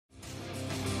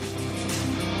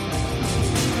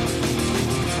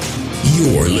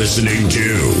You're listening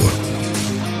to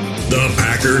the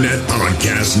Packernet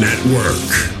Podcast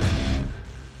Network.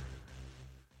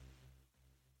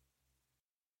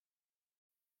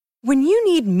 When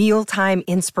you need mealtime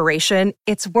inspiration,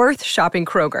 it's worth shopping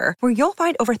Kroger, where you'll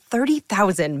find over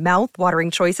 30,000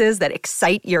 mouth-watering choices that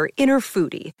excite your inner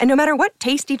foodie. And no matter what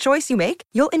tasty choice you make,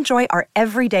 you'll enjoy our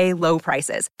everyday low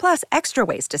prices, plus extra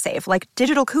ways to save, like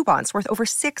digital coupons worth over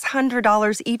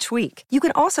 $600 each week. You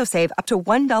can also save up to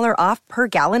 $1 off per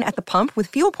gallon at the pump with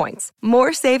fuel points.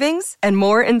 More savings and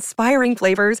more inspiring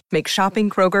flavors make shopping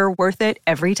Kroger worth it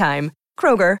every time.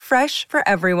 Kroger, fresh for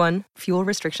everyone. Fuel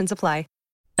restrictions apply.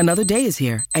 Another day is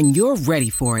here, and you're ready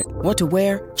for it. What to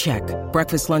wear? Check.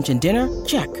 Breakfast, lunch, and dinner?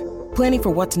 Check. Planning for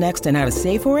what's next and how to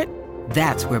save for it?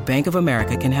 That's where Bank of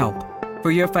America can help. For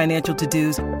your financial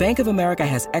to-dos, Bank of America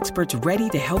has experts ready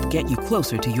to help get you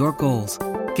closer to your goals.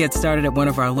 Get started at one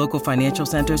of our local financial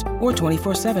centers or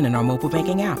 24/7 in our mobile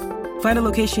banking app. Find a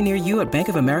location near you at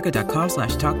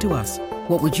bankofamerica.com/talktous.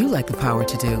 What would you like the power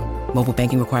to do? Mobile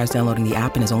banking requires downloading the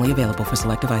app and is only available for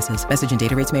select devices. Message and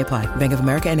data rates may apply. Bank of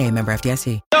America N.A., member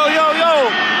FDIC. Yo.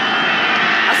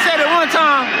 I said it one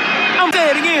time. I'm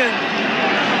saying it again.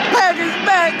 Packers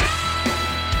back.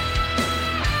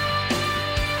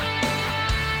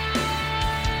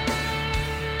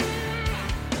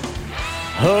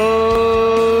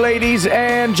 Ladies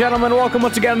and gentlemen, welcome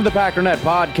once again to the Packernet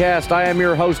Podcast. I am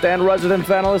your host and resident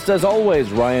fanalist, as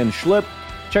always, Ryan Schlip.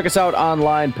 Check us out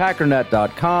online,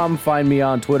 packernet.com. Find me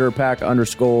on Twitter, pack_daddy.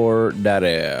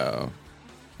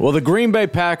 Well, the Green Bay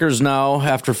Packers now,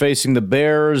 after facing the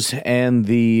Bears and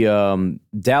the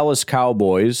Dallas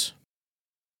Cowboys,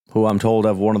 who I'm told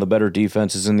have one of the better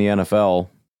defenses in the NFL,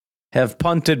 have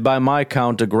punted by my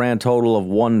count a grand total of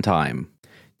one time.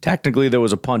 Technically, there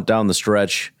was a punt down the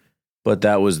stretch, but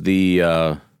that was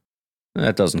that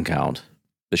doesn't count.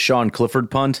 The Sean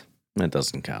Clifford punt, that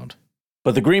doesn't count.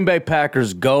 But the Green Bay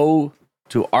Packers go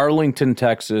to Arlington,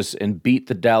 Texas, and beat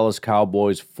the Dallas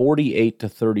Cowboys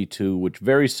 48-32, which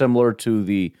very similar to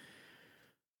the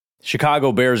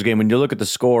Chicago Bears game. When you look at the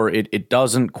score, it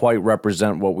doesn't quite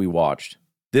represent what we watched.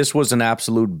 This was an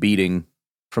absolute beating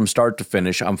from start to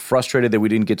finish. I'm frustrated that we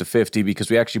didn't get to 50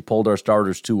 because we actually pulled our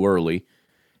starters too early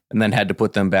and then had to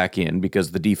put them back in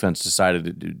because the defense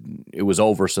decided it was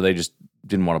over, so they just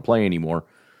didn't want to play anymore,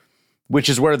 which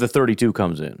is where the 32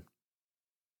 comes in.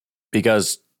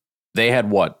 Because they had,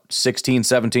 16,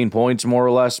 17 points, more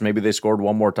or less? Maybe they scored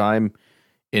one more time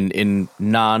in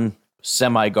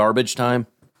non-semi-garbage time.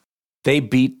 They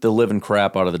beat the living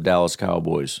crap out of the Dallas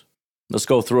Cowboys. Let's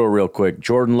go through it real quick.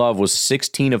 Jordan Love was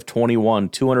 16 of 21,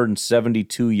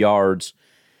 272 yards,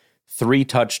 3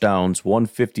 touchdowns,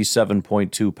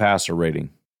 157.2 passer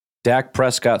rating. Dak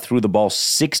Prescott threw the ball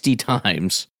 60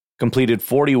 times, completed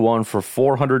 41 for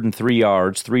 403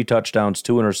 yards, 3 touchdowns,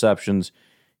 2 interceptions.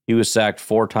 He was sacked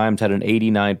 4 times, had an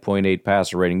 89.8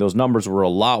 passer rating. Those numbers were a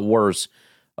lot worse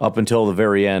up until the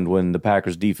very end when the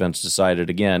Packers defense decided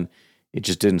again it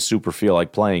just didn't super feel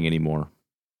like playing anymore.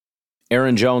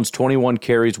 Aaron Jones, 21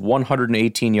 carries,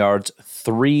 118 yards,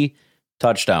 3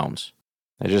 touchdowns.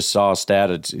 I just saw a stat.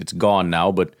 It's gone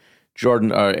now, but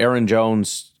Aaron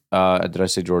Jones, did I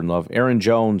say Jordan Love? Aaron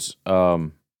Jones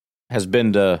has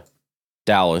been to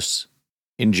Dallas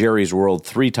in Jerry's world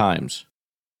 3 times.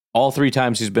 All 3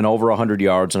 times he's been over 100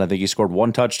 yards, and I think he scored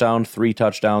 1 touchdown, 3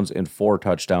 touchdowns, and 4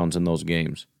 touchdowns in those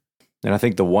games. And I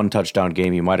think the 1 touchdown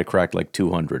game, he might have cracked like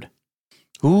 200.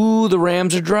 Ooh, the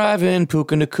Rams are driving.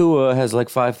 Puka Nacua has like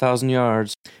 5,000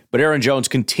 yards. But Aaron Jones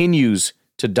continues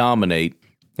to dominate.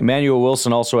 Emmanuel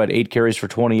Wilson also had 8 carries for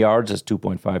 20 yards. That's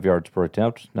 2.5 yards per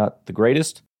attempt. Not the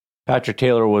greatest. Patrick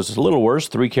Taylor was a little worse.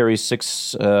 3 carries,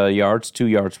 6 yards, 2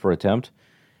 yards per attempt.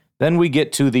 Then we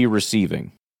get to the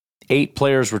receiving. 8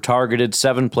 players were targeted,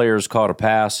 7 players caught a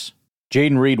pass.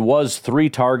 Jaden Reed was 3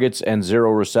 targets and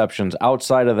 0 receptions.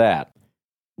 Outside of that,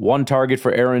 1 target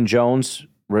for Aaron Jones,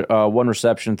 1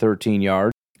 reception, 13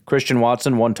 yards. Christian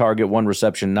Watson, 1 target, 1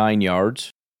 reception, 9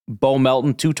 yards. Bo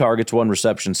Melton, 2 targets, 1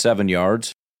 reception, 7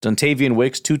 yards. Dontavian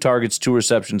Wicks, 2 targets, 2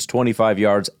 receptions, 25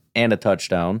 yards, and a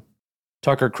touchdown.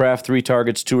 Tucker Kraft, 3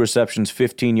 targets, 2 receptions,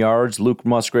 15 yards. Luke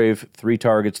Musgrave, 3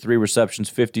 targets, 3 receptions,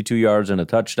 52 yards, and a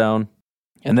touchdown.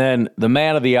 And then the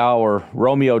man of the hour,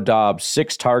 Romeo Doubs,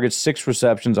 6 targets, 6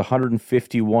 receptions,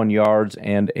 151 yards,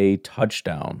 and a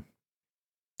touchdown.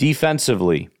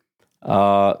 Defensively,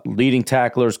 leading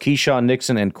tacklers Keyshawn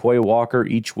Nixon and Quay Walker,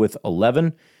 each with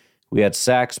 11. We had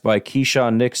sacks by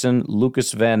Keyshawn Nixon,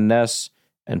 Lucas Van Ness,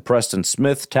 and Preston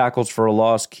Smith. Tackles for a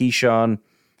loss, Keyshawn,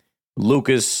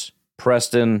 Lucas,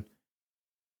 Preston,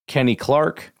 Kenny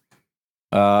Clark.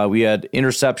 We had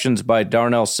interceptions by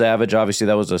Darnell Savage. Obviously,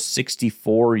 that was a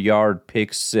 64-yard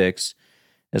pick six,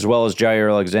 as well as Jair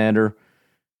Alexander.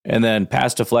 And then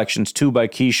pass deflections, 2 by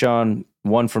Keyshawn,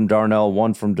 1 from Darnell,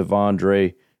 1 from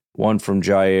Devondre, 1 from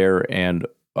Jair, and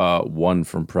 1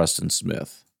 from Preston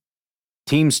Smith.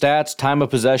 Team stats, time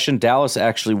of possession. Dallas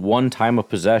actually won time of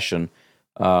possession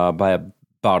by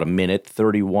about a minute,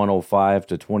 31:05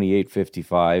 to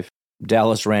 28:55.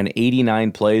 Dallas ran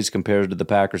 89 plays compared to the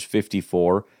Packers'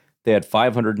 54. They had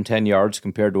 510 yards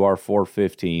compared to our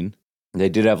 415. They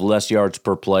did have less yards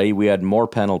per play. We had more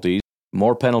penalties,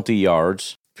 more penalty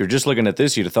yards. If you're just looking at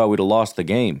this, you'd have thought we'd have lost the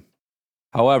game.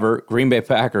 However, Green Bay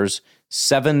Packers,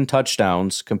 7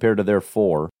 touchdowns compared to their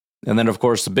 4. And then, of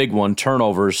course, the big one,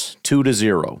 turnovers,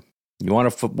 2-0. You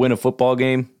want to win a football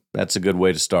game? That's a good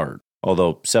way to start.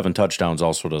 Although 7 touchdowns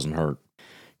also doesn't hurt.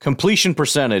 Completion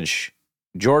percentage,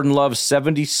 Jordan Love,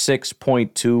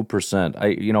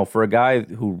 76.2%. For a guy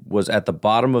who was at the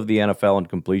bottom of the NFL in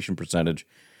completion percentage,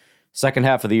 second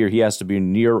half of the year, he has to be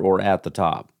near or at the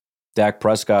top. Dak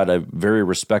Prescott, a very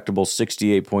respectable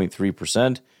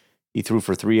 68.3%. He threw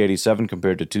for 387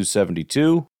 compared to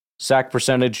 272. Sack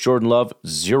percentage, Jordan Love,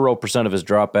 0% of his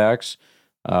dropbacks.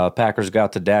 Packers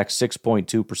got to Dak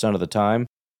 6.2% of the time.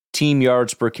 Team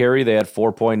yards per carry, they had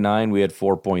 4.9. We had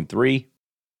 4.3.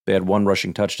 They had 1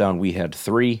 rushing touchdown. We had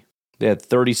 3. They had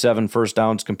 37 first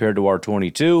downs compared to our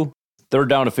 22. Third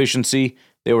down efficiency,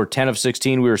 they were 10 of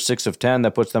 16. We were 6 of 10.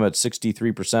 That puts them at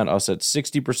 63%, us at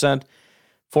 60%.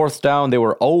 Fourth down, they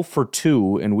were 0 for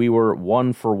 2, and we were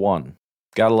 1 for 1.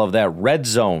 Gotta love that. Red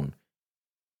zone.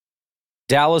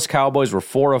 Dallas Cowboys were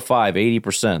 4 of 5,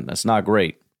 80%. That's not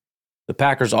great. The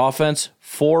Packers offense,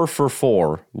 4 for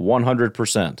 4,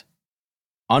 100%.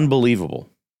 Unbelievable.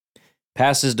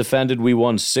 Passes defended, we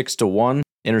won 6-1.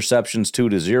 Interceptions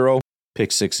 2-0.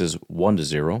 Pick sixes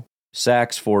 1-0.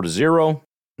 Sacks 4-0.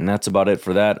 And that's about it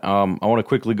for that. I want to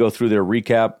quickly go through their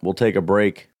recap. We'll take a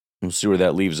break. We'll see where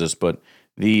that leaves us. But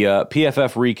the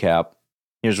PFF recap,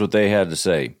 here's what they had to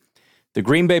say. The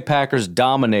Green Bay Packers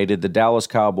dominated the Dallas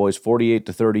Cowboys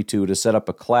 48-32 to set up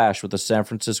a clash with the San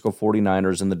Francisco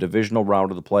 49ers in the divisional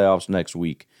round of the playoffs next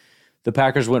week. The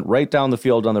Packers went right down the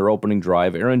field on their opening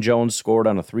drive. Aaron Jones scored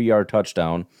on a 3-yard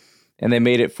touchdown, and they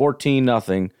made it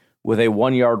 14-0 with a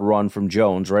 1-yard run from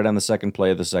Jones right on the second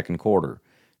play of the second quarter.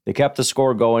 They kept the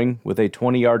score going with a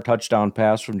 20-yard touchdown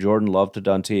pass from Jordan Love to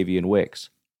Dontavian Wicks.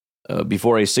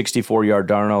 Before a 64-yard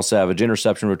Darnell Savage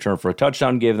interception return for a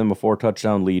touchdown gave them a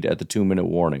 4-touchdown lead at the 2-minute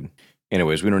warning.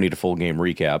 Anyways, we don't need a full game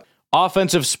recap.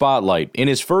 Offensive spotlight. In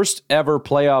his first ever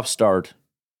playoff start,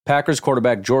 Packers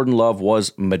quarterback Jordan Love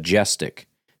was majestic,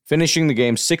 finishing the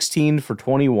game 16 for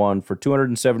 21 for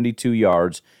 272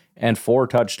 yards and 4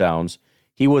 touchdowns.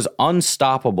 He was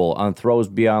unstoppable on throws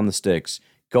beyond the sticks,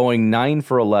 going 9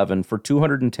 for 11 for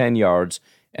 210 yards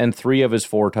and 3 of his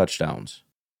 4 touchdowns.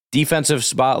 Defensive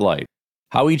spotlight.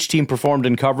 How each team performed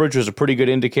in coverage was a pretty good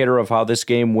indicator of how this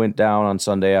game went down on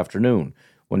Sunday afternoon.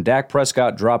 When Dak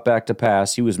Prescott dropped back to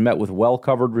pass, he was met with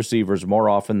well-covered receivers more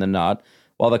often than not,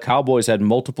 while the Cowboys had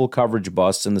multiple coverage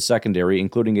busts in the secondary,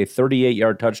 including a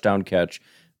 38-yard touchdown catch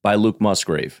by Luke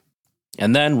Musgrave.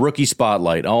 And then rookie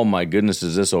spotlight. Oh my goodness,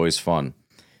 is this always fun.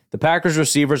 The Packers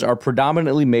receivers are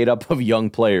predominantly made up of young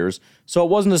players, so it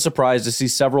wasn't a surprise to see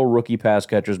several rookie pass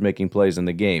catchers making plays in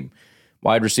the game.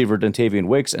 Wide receiver Dontavian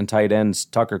Wicks and tight ends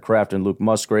Tucker Kraft and Luke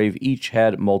Musgrave each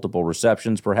had multiple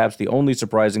receptions. Perhaps the only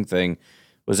surprising thing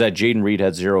was that Jaden Reed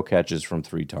had 0 catches from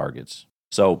 3 targets.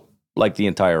 So, like the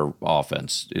entire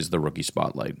offense, is the rookie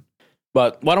spotlight.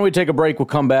 But why don't we take a break? We'll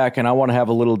come back, and I want to have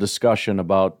a little discussion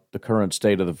about the current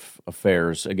state of the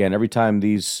affairs. Again, every time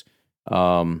these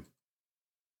games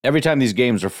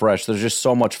are fresh, there's just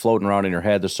so much floating around in your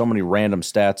head. There's so many random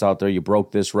stats out there. You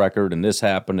broke this record, and this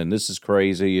happened, and this is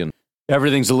crazy, and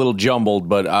everything's a little jumbled,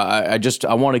 but I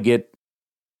want to get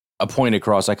a point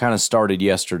across. I kind of started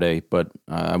yesterday, but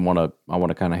I want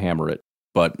to kind of hammer it.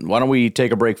 But why don't we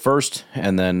take a break first,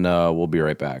 and then we'll be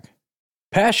right back.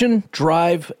 Passion,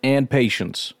 drive, and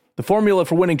patience. The formula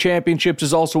for winning championships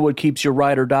is also what keeps your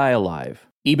ride or die alive.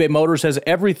 eBay Motors has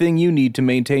everything you need to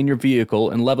maintain your vehicle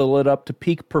and level it up to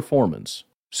peak performance.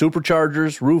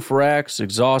 Superchargers, roof racks,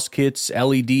 exhaust kits,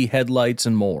 LED headlights,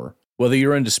 and more. Whether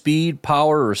you're into speed,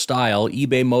 power, or style,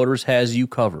 eBay Motors has you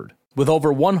covered. With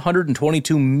over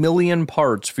 122 million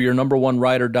parts for your number one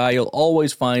ride or die, you'll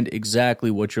always find exactly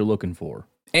what you're looking for.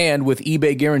 And with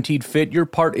eBay Guaranteed Fit, your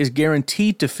part is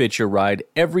guaranteed to fit your ride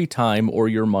every time or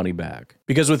your money back.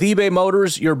 Because with eBay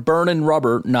Motors, you're burning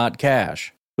rubber, not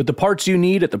cash. With the parts you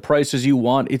need at the prices you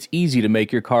want, it's easy to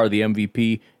make your car the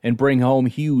MVP and bring home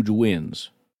huge wins.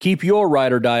 Keep your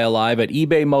ride or die alive at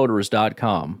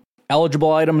ebaymotors.com.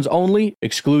 Eligible items only.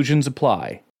 Exclusions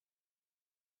apply.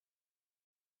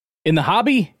 In the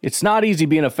hobby, it's not easy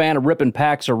being a fan of ripping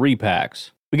packs or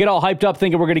repacks. We get all hyped up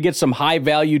thinking we're going to get some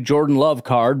high-value Jordan Love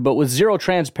card, but with zero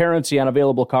transparency on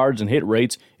available cards and hit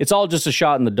rates, it's all just a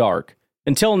shot in the dark.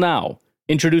 Until now,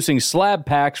 introducing slab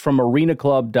packs from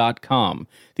arenaclub.com,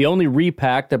 the only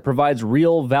repack that provides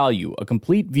real value, a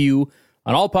complete view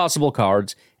on all possible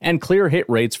cards, and clear hit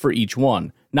rates for each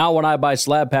one. Now when I buy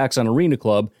slab packs on Arena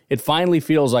Club, it finally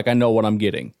feels like I know what I'm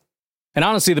getting. And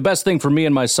honestly, the best thing for me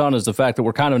and my son is the fact that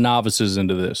we're kind of novices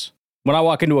into this. When I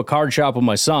walk into a card shop with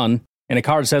my son, and a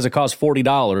card says it costs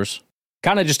 $40,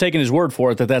 kind of just taking his word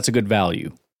for it that that's a good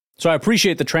value. So I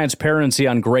appreciate the transparency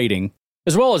on grading,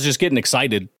 as well as just getting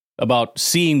excited about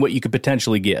seeing what you could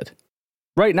potentially get.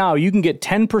 Right now, you can get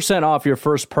 10% off your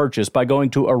first purchase by going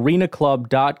to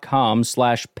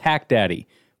arenaclub.com/packdaddy.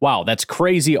 Wow, that's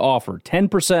crazy offer.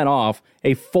 10% off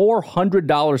a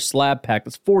 $400 slab pack.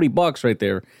 That's $40 right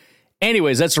there.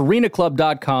 Anyways, that's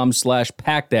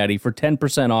arenaclub.com/packdaddy for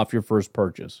 10% off your first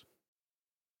purchase.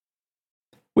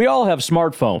 We all have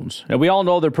smartphones, and we all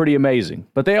know they're pretty amazing,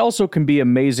 but they also can be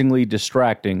amazingly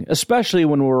distracting, especially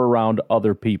when we're around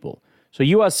other people. So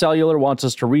US Cellular wants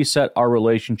us to reset our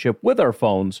relationship with our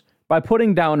phones by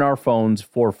putting down our phones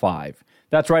for $5.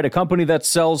 That's right, a company that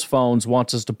sells phones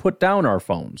wants us to put down our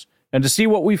phones. And to see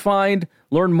what we find,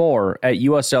 learn more at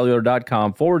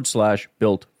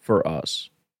uscellular.com/built for us.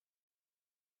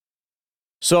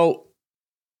 So,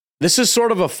 this is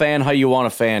sort of a fan how you want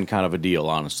a fan kind of a deal,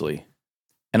 honestly.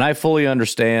 And I fully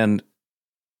understand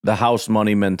the house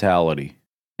money mentality.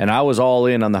 And I was all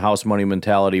in on the house money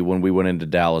mentality when we went into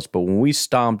Dallas. But when we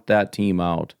stomped that team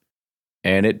out,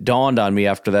 and it dawned on me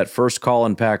after that first call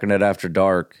in Packernet After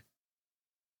Dark,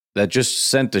 that just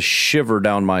sent a shiver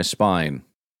down my spine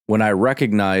when I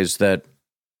recognized that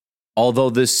although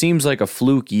this seems like a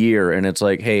fluke year, and it's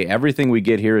like, hey, everything we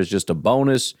get here is just a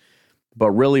bonus,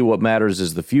 but really what matters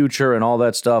is the future and all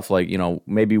that stuff. Like, you know,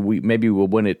 maybe we'll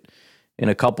win it in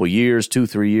a couple years,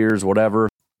 2-3 years, whatever.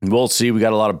 We'll see. We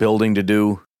got a lot of building to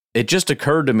do. It just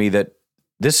occurred to me that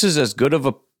this is as good of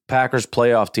a Packers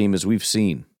playoff team as we've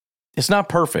seen. It's not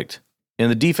perfect. And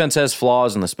the defense has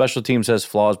flaws and the special teams has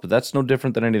flaws, but that's no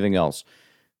different than anything else.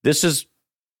 This is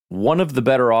one of the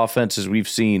better offenses we've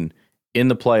seen in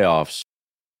the playoffs.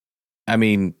 I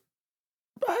mean,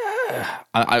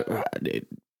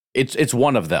 it's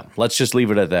one of them. Let's just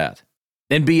leave it at that.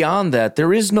 And beyond that,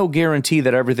 there is no guarantee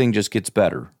that everything just gets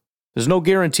better. There's no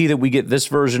guarantee that we get this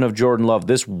version of Jordan Love,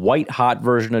 this white-hot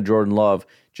version of Jordan Love,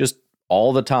 just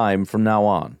all the time from now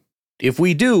on. If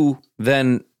we do,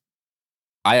 then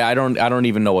I don't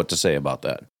even know what to say about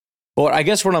that. But I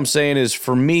guess what I'm saying is,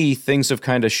 for me, things have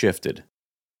kind of shifted.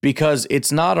 Because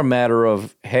it's not a matter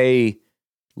of, hey,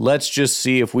 let's just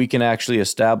see if we can actually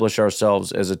establish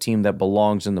ourselves as a team that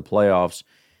belongs in the playoffs.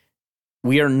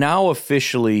 We are now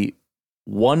officially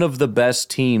one of the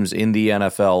best teams in the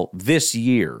NFL this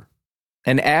year.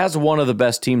 And as one of the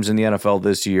best teams in the NFL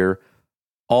this year,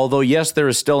 although, yes, there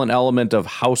is still an element of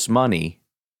house money,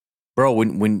 bro,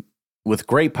 when with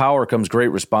great power comes great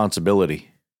responsibility.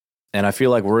 And I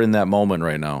feel like we're in that moment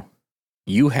right now.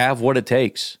 You have what it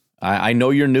takes. I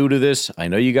know you're new to this. I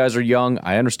know you guys are young.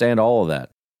 I understand all of that.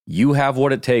 You have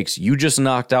what it takes. You just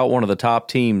knocked out one of the top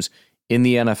teams in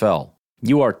the NFL.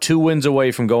 You are 2 wins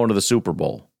away from going to the Super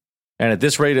Bowl. And at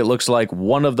this rate, it looks like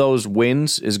one of those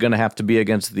wins is going to have to be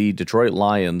against the Detroit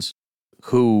Lions,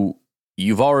 who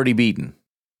you've already beaten.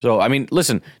 So, I mean,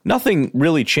 listen, nothing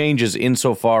really changes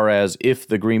insofar as if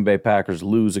the Green Bay Packers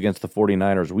lose against the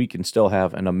 49ers, we can still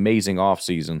have an amazing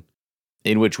offseason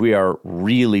in which we are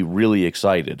really, really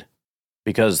excited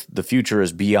because the future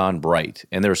is beyond bright.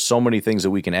 And there's so many things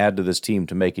that we can add to this team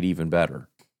to make it even better.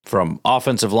 From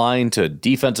offensive line to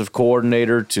defensive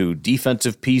coordinator to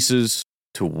defensive pieces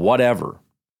to whatever.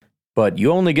 But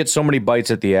you only get so many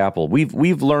bites at the apple.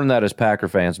 We've learned that as Packer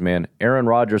fans, man. Aaron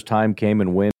Rodgers' time came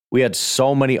and went. We had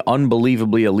so many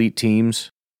unbelievably elite teams,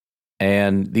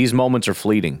 and these moments are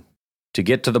fleeting. To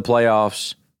get to the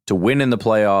playoffs, to win in the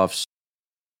playoffs,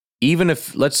 even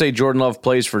if, let's say, Jordan Love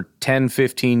plays for 10,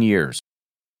 15 years,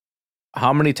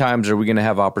 how many times are we going to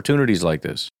have opportunities like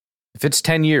this? If it's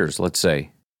 10 years, let's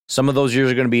say, some of those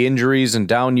years are going to be injuries and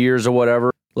down years or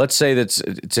whatever. Let's say that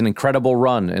it's an incredible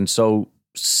run, and so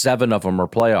 7 of them are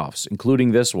playoffs,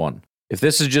 including this one. If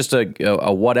this is just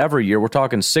a whatever year, we're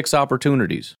talking 6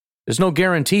 opportunities. There's no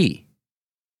guarantee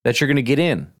that you're going to get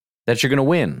in, that you're going to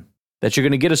win, that you're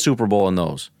going to get a Super Bowl in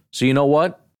those. So you know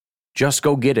what? Just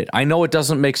go get it. I know it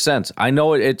doesn't make sense. I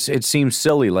know it seems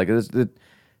silly. Like,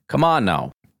 come on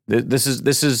now. This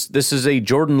is a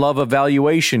Jordan Love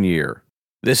evaluation year.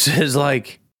 This is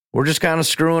like, we're just kind of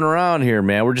screwing around here,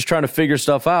 man. We're just trying to figure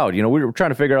stuff out. You know, we were trying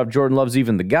to figure out if Jordan Love's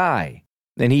even the guy.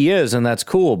 And he is, and that's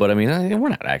cool. But, I mean, we're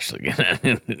not actually going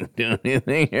to do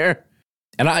anything here.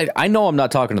 And I know I'm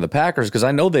not talking to the Packers because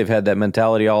I know they've had that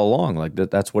mentality all along. Like,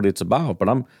 that's what it's about. But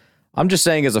I'm just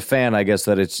saying as a fan, I guess,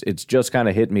 that it's just kind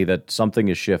of hit me that something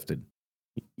has shifted.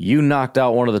 You knocked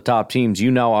out one of the top teams. You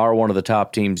now are one of the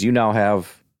top teams. You now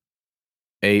have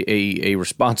a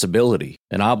responsibility,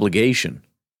 an obligation.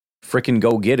 Frickin'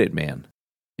 go get it, man.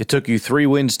 It took you 3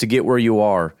 wins to get where you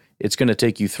are. It's going to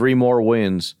take you 3 more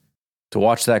wins to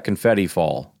watch that confetti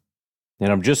fall.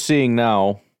 And I'm just seeing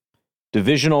now,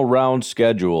 divisional round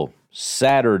schedule,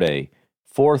 Saturday,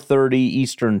 4:30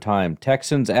 Eastern Time,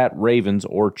 Texans at Ravens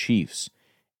or Chiefs.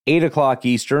 8 o'clock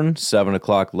Eastern, 7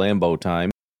 o'clock Lambeau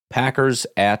time, Packers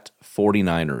at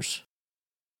 49ers.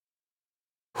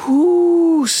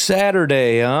 Whoo,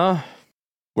 Saturday, huh?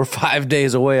 We're 5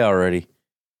 days away already.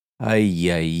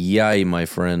 Ay, my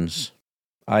friends.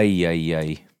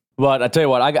 Ay. But I tell you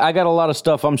what, I got a lot of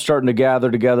stuff I'm starting to gather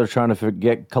together, trying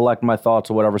to collect my thoughts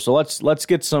or whatever. So let's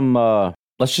get some,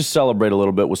 let's just celebrate a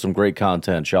little bit with some great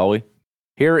content, shall we?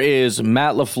 Here is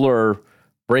Matt LaFleur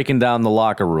breaking down the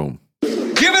locker room.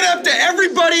 Give it up to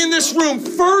everybody in this room.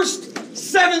 First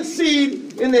 7th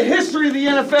seed in the history of the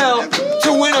NFL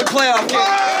to win a playoff game.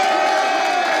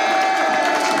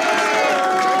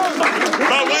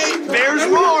 But wait, there's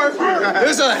more.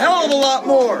 There's a hell of a lot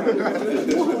more.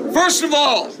 First of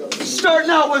all, starting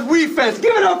out with defense.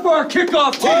 Give it up for our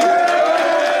kickoff team.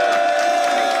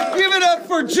 Give it up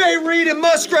for Jay Reed and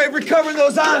Musgrave recovering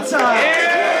those onside.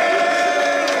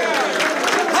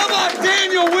 How about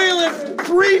Daniel Whelan,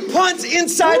 3 punts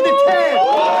inside the 10?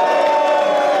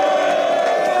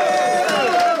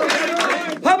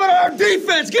 How about our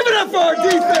defense? Give it up for our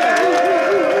defense.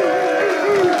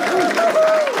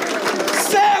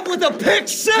 Sam with a pick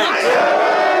 6.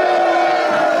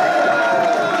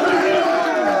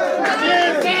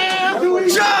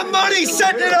 John Money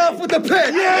setting it off with the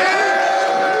pick.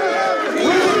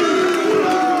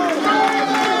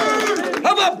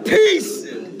 How about Peace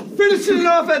finishing it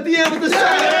off at the end with the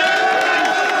sack?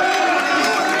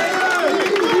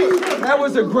 That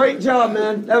was a great job,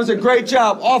 man. That was a great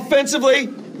job. Offensively,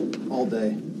 all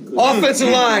day. Offensive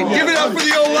line. Give it up for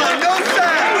the O-line. No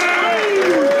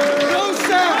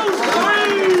sacks.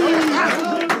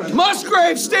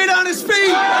 Musgrave stayed on his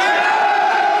feet.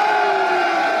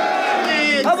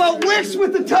 How about Wicks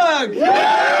with the tug?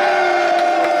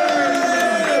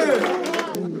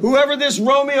 Whoever this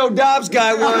Romeo Dobbs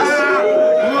guy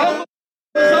was.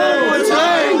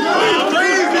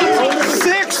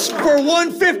 6 for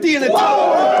 150 in a tug.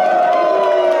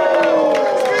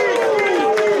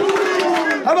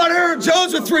 How about Aaron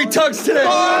Jones with 3 tugs today?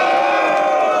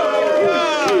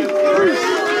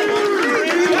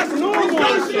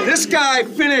 This guy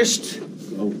finished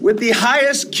with the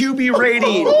highest QB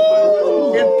rating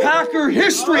in Packer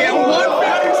history at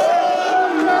 156.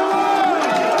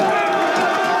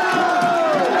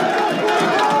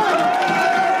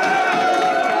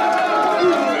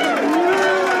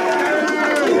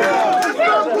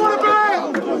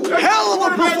 Hell of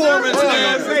a performance,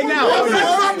 man.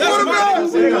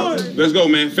 Let's go,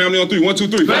 man. Family on 3. 1, 2,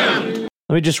 3. Family.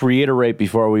 Let me just reiterate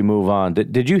before we move on.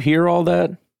 Did you hear all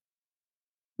that?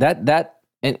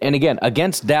 And again,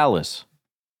 against Dallas,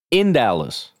 in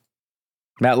Dallas,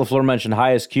 Matt LaFleur mentioned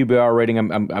highest QBR rating.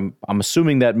 I'm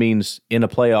assuming that means in a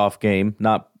playoff game,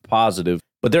 not positive.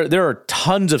 But there are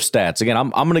tons of stats. Again,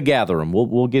 I'm going to gather them.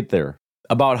 We'll get there.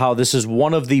 About how this is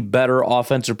one of the better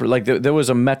offensive. Like there was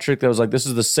a metric that was like, this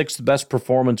is the 6th best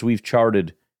performance we've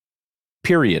charted.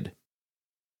 Period.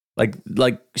 Like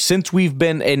since we've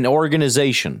been an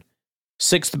organization,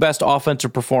 6th best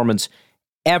offensive performance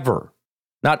ever.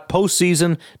 Not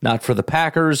postseason, not for the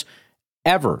Packers,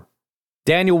 ever.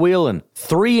 Daniel Whelan,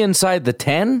 3 inside the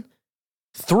 10?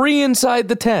 3 inside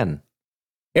the 10.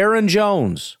 Aaron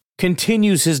Jones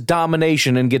continues his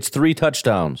domination and gets 3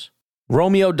 touchdowns.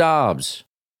 Romeo Dobbs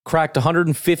cracked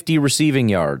 150 receiving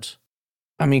yards.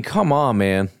 I mean, come on,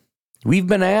 man. We've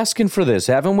been asking for this,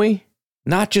 haven't we?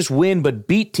 Not just win, but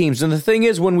beat teams. And the thing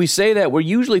is, when we say that, we're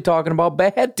usually talking about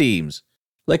bad teams.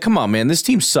 Like, come on, man, this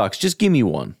team sucks. Just give me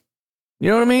one. You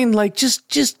know what I mean? Like,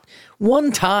 just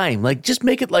one time. Like, just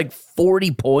make it like 40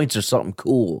 points or something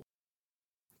cool.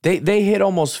 They hit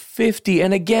almost 50.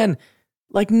 And again,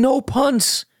 like no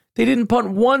punts. They didn't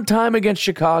punt one time against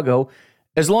Chicago.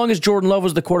 As long as Jordan Love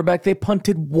was the quarterback, they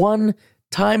punted one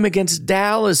time against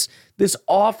Dallas. This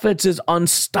offense is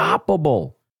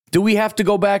unstoppable. Do we have to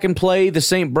go back and play the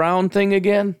St. Brown thing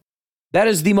again? That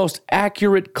is the most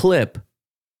accurate clip,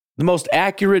 the most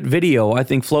accurate video, I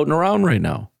think, floating around right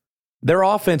now. Their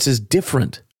offense is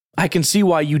different. I can see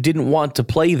why you didn't want to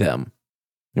play them.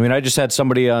 I mean, I just had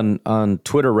somebody on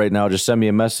Twitter right now just send me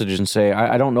a message and say,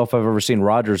 I don't know if I've ever seen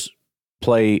Rodgers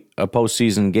play a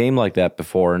postseason game like that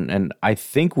before, and I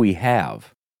think we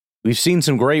have. We've seen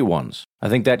some great ones. I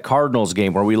think that Cardinals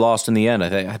game where we lost in the end,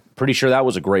 I'm pretty sure that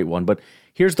was a great one. But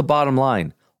here's the bottom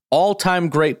line. All-time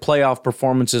great playoff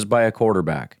performances by a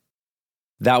quarterback.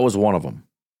 That was one of them.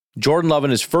 Jordan Love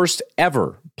in his first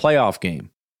ever playoff game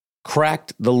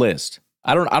cracked the list.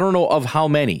 I don't know of how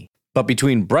many, but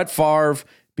between Brett Favre,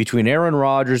 between Aaron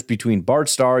Rodgers, between Bart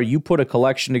Starr, you put a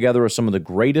collection together of some of the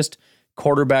greatest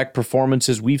quarterback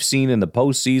performances we've seen in the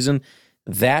postseason.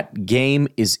 That game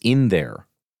is in there.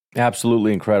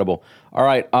 Absolutely incredible. All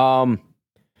right,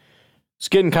 it's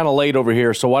getting kind of late over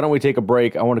here, so why don't we take a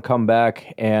break? I want to come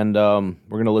back, and we're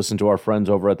going to listen to our friends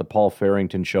over at the Paul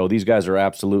Farrington Show. These guys are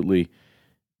absolutely...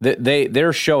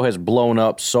 Their show has blown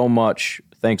up so much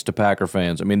thanks to Packer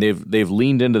fans. I mean, they've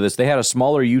leaned into this. They had a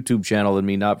smaller YouTube channel than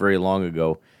me not very long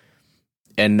ago,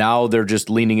 and now they're just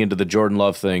leaning into the Jordan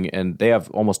Love thing, and they have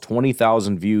almost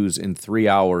 20,000 views in 3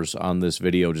 hours on this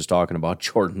video just talking about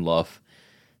Jordan Love.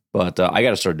 But I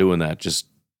got to start doing that, just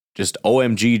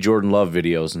OMG Jordan Love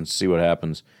videos and see what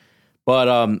happens.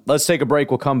 But let's take a break.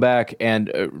 We'll come back,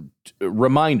 and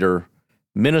reminder,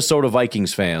 Minnesota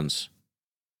Vikings fans,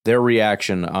 their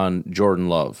reaction on Jordan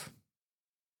Love.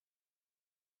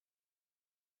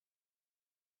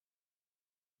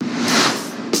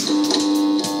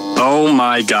 Oh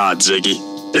my God, Ziggy.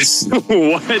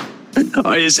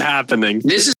 What is happening?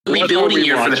 This is a rebuilding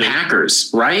year for the Packers,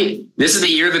 right? This is the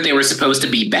year that they were supposed to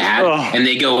be bad, and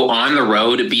they go on the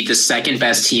road to beat the second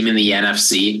best team in the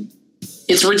NFC.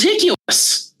 It's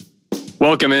ridiculous.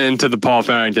 Welcome into the Paul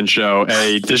Farrington Show.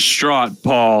 A distraught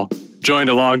Paul joined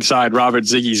alongside Robert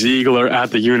Ziggy Ziegler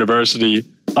at the University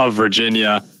of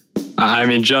Virginia. I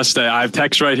mean, I have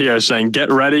text right here saying, "Get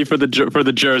ready for the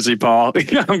jersey, Paul."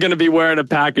 I'm going to be wearing a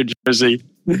Packer jersey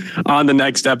on the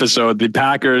next episode. The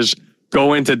Packers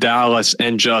go into Dallas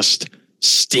and just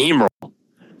steamroll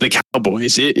the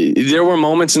Cowboys. There were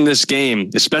moments in this game,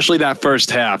 especially that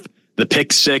first half, the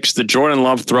pick six, the Jordan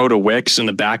Love throw to Wicks in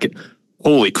the back.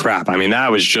 Holy crap. I mean,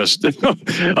 that was just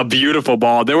a beautiful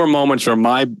ball. There were moments where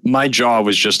my jaw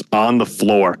was just on the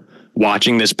floor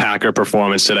watching this Packer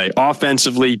performance today.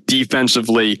 Offensively,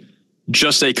 defensively,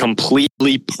 just a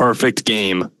completely perfect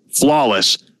game.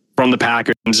 Flawless from the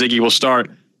Packers. And Ziggy will start.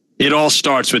 It all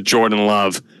starts with Jordan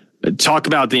Love. Talk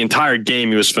about the entire game.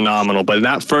 He was phenomenal. But in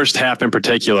that first half in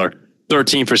particular,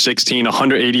 13 for 16,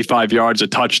 185 yards, a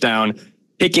touchdown,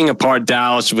 picking apart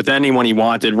Dallas with anyone he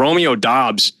wanted. Romeo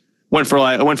Doubs went for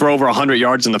over 100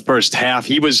 yards in the first half.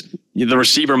 He was the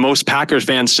receiver most Packers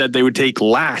fans said they would take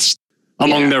last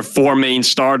among their four main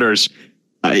starters.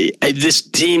 This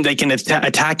team, they can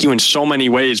attack you in so many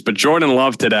ways, but Jordan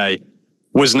Love today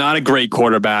was not a great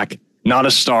quarterback, not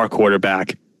a star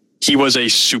quarterback. He was a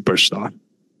superstar.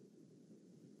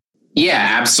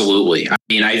 Yeah, absolutely. I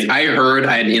mean, I heard,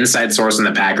 I had an inside source in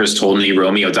the Packers told me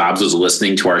Romeo Doubs was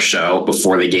listening to our show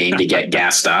before the game to get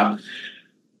gassed up.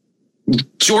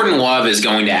 Jordan Love is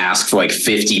going to ask for like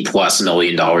 $50+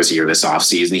 million a year this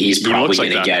offseason. He's probably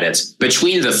going to get it.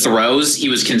 Between the throws, he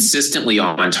was consistently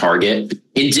on target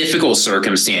in difficult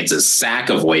circumstances, sack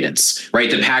avoidance, right?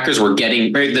 The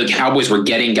Cowboys were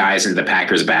getting guys into the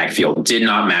Packers backfield. Did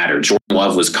not matter. Jordan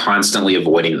Love was constantly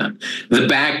avoiding them. The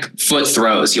back foot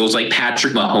throws, he was like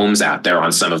Patrick Mahomes out there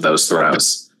on some of those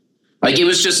throws. Like it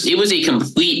was a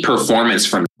complete performance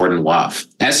from Jordan Love.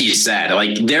 As you said,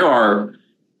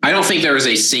 I don't think there is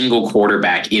a single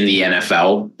quarterback in the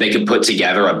NFL that could put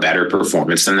together a better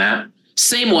performance than that.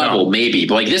 Same level, maybe,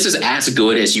 but this is as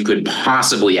good as you could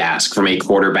possibly ask from a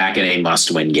quarterback in a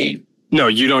must-win game. No,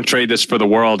 you don't trade this for the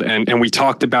world. And we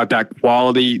talked about that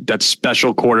quality that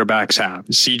special quarterbacks have.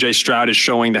 CJ Stroud is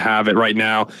showing to have it right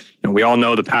now. And we all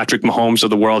know the Patrick Mahomes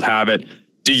of the world have it.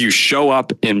 Do you show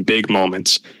up in big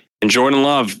moments? And Jordan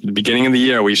Love, the beginning of the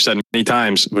year, we've said many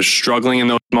times, was struggling in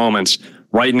those moments.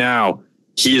 Right now,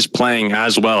 he is playing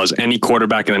as well as any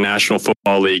quarterback in the National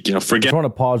Football League. I want to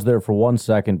pause there for 1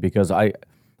 second because I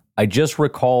just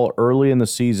recall early in the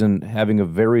season having a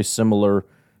very similar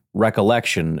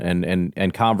recollection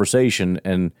and conversation,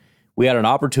 and we had an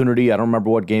opportunity, I don't remember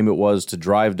what game it was, to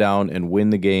drive down and win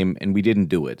the game, and we didn't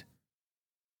do it.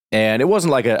 And it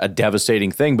wasn't like a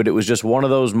devastating thing, but it was just one of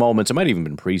those moments. It might have even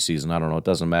been preseason. I don't know. It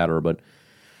doesn't matter, but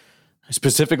I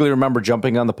specifically remember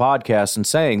jumping on the podcast and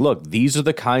saying, look, these are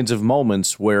the kinds of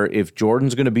moments where if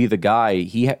Jordan's going to be the guy,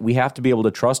 we have to be able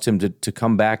to trust him to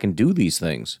come back and do these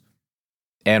things.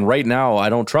 And right now, I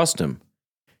don't trust him.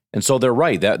 And so they're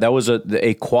right. That was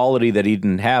a quality that he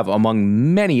didn't have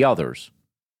among many others.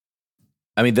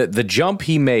 I mean, the jump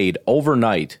he made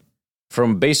overnight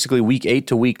from basically week 8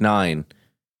 to week 9,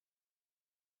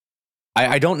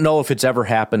 I don't know if it's ever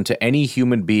happened to any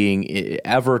human being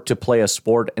ever to play a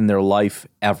sport in their life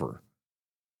ever.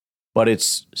 But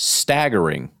it's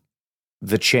staggering,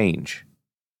 the change.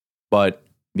 But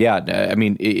yeah, I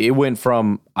mean, it went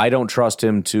from I don't trust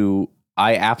him to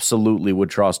I absolutely would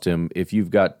trust him. If you've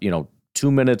got,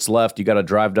 2 minutes left, you got to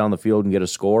drive down the field and get a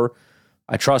score.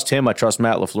 I trust him. I trust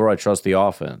Matt LaFleur. I trust the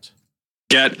offense.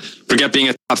 Forget being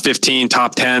a top 15,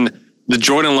 top 10. The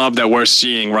Jordan Love that we're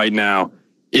seeing right now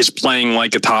is playing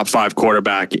like a top 5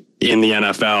 quarterback in the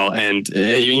NFL, and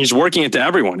he's working it to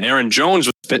everyone. Aaron Jones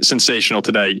was sensational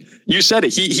today. You said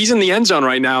it. He's in the end zone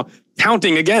right now,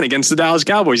 counting again against the Dallas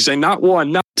Cowboys. You say not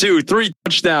 1, not 2, 3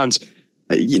 touchdowns.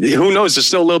 Who knows? There's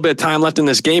still a little bit of time left in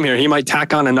this game here. He might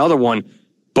tack on another one,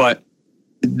 but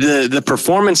the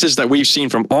performances that we've seen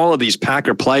from all of these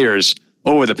Packer players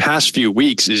over the past few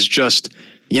weeks is just,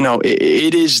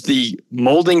 it is the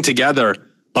molding together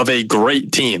of a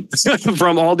great team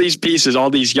from all these pieces, all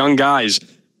these young guys.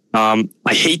 I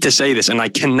hate to say this, and I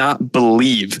cannot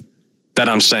believe that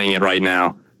I'm saying it right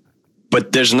now,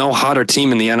 but there's no hotter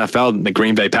team in the NFL than the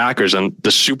Green Bay Packers, and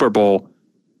the Super Bowl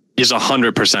is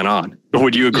 100% on.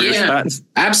 Would you agree with that?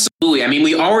 Absolutely. I mean,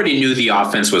 we already knew the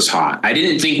offense was hot. I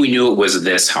didn't think we knew it was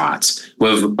this hot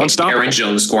with Aaron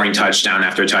Jones scoring touchdown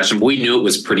after touchdown. But we knew it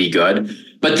was pretty good.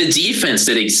 But the defense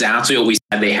did exactly what we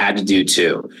said they had to do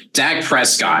too. Dak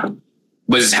Prescott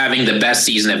was having the best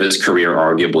season of his career,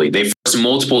 arguably. They forced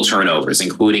multiple turnovers,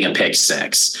 including a pick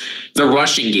 6. The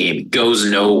rushing game goes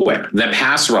nowhere. The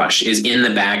pass rush is in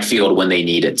the backfield when they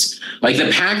need it. Like,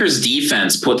 the Packers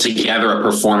defense put together a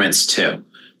performance too.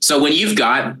 So when you've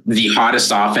got the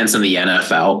hottest offense in the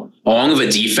NFL, along with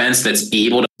a defense that's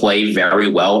able to play very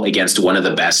well against one of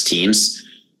the best teams,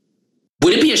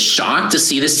 would it be a shock to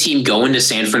see this team go into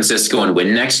San Francisco and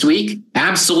win next week?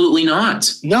 Absolutely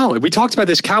not. No, we talked about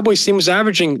this. Cowboys team was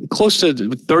averaging close to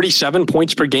 37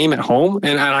 points per game at home.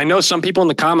 And I know some people in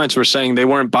the comments were saying they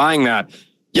weren't buying that.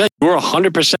 Yeah, you were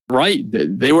 100% right.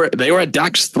 They were at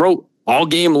Dak's throat all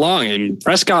game long. And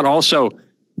Prescott also,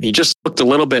 he just looked a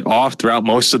little bit off throughout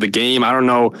most of the game. I don't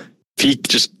know if he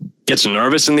just gets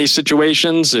nervous in these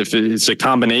situations, if it's a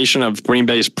combination of Green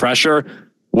Bay's pressure.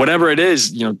 Whatever it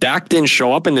is, Dak didn't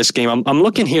show up in this game. I'm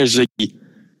looking here, Ziggy,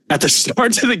 at the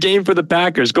start of the game for the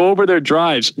Packers. Go over their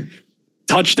drives.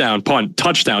 Touchdown, punt,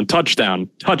 touchdown, touchdown,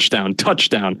 touchdown,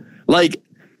 touchdown. Like,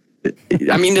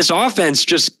 I mean, this offense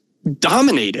just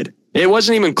dominated. It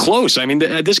wasn't even close. I mean,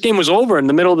 this game was over in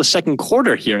the middle of the second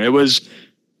quarter here. It was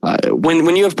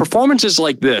when you have performances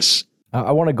like this.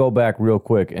 I want to go back real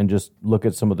quick and just look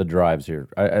at some of the drives here.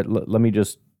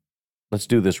 Let's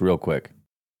do this real quick.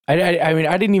 I mean,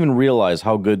 I didn't even realize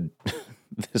how good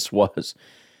this was.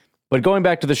 But going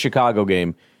back to the Chicago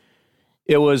game,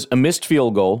 it was a missed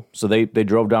field goal, so they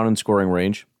drove down in scoring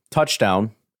range.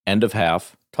 Touchdown, end of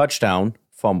half. Touchdown,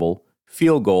 fumble.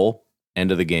 Field goal, end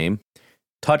of the game.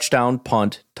 Touchdown,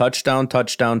 punt. Touchdown,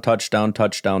 touchdown, touchdown,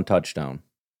 touchdown, touchdown.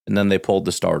 And then they pulled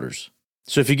the starters.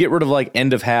 So if you get rid of like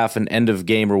end of half and end of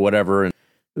game or whatever, and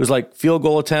it was like field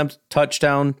goal attempt,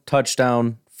 touchdown,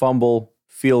 touchdown, fumble,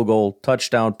 field goal,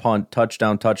 touchdown, punt,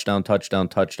 touchdown, touchdown, touchdown,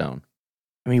 touchdown.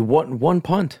 I mean, one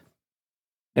punt.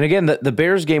 And again, the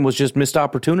Bears game was just missed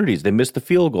opportunities. They missed the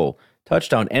field goal.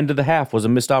 Touchdown, end of the half was a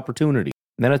missed opportunity.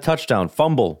 And then a touchdown,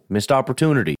 fumble, missed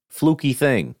opportunity, fluky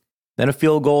thing. Then a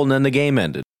field goal, and then the game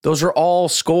ended. Those are all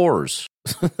scores.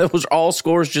 Those are all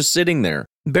scores just sitting there.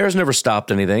 Bears never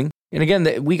stopped anything. And again,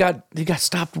 they got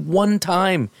stopped one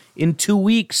time in 2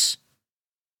 weeks.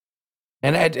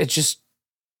 And it just,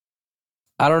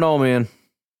 I don't know, man.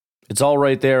 It's all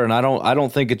right there, and I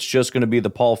don't think it's just going to be the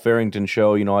Paul Farrington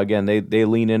show. Again, they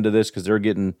lean into this because they're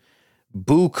getting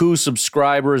buku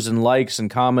subscribers and likes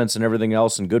and comments and everything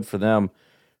else, and good for them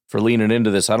for leaning into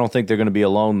this. I don't think they're going to be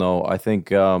alone, though. I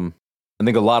think a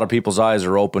lot of people's eyes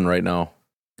are open right now.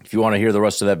 If you want to hear the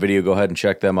rest of that video, go ahead and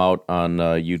check them out on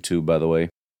YouTube, by the way.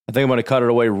 I think I'm going to cut it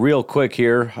away real quick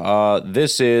here.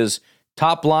 This is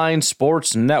Top Line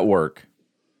Sports Network.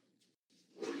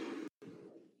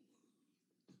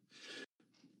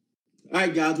 All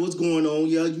right, guys, what's going on?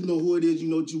 Yeah, you know who it is.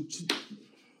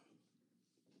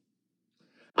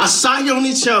 I saw you on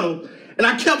this channel, and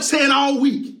I kept saying all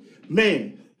week,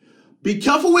 man, be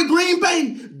careful with Green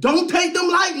Bay. Don't take them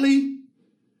lightly.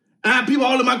 I have people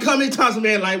all in my comment times,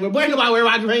 man, like, well, ain't nobody worry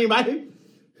about Green Bay.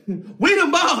 We the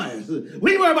boys.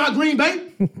 We ain't worry about Green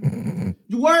Bay.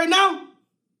 You worried now?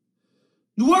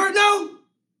 You worried now?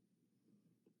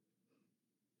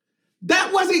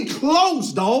 That wasn't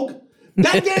close, dog.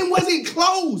 That game wasn't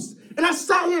close. And I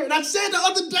sat here and I said the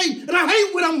other day, and I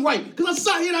hate when I'm right, because I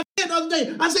sat here and I said the other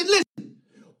day, I said, listen,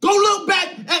 go look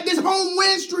back at this home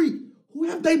win streak. Who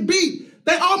have they beat?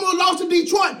 They almost lost to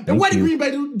Detroit. And what did Green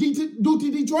Bay do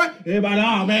to Detroit? Everybody,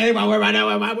 oh man, everybody worry about that,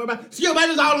 worry about that. Skip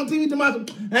Bayless all on TV to myself.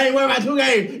 I ain't worried about 2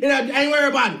 games. I ain't worried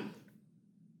about it.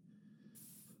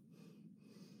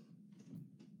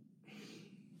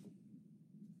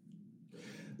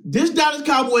 This Dallas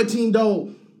Cowboy team,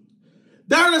 though,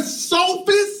 they're the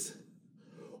softest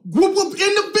group of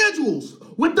individuals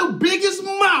with the biggest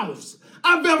mouths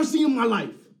I've ever seen in my life.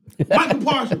 Michael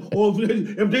Parsons,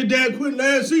 if they dad quit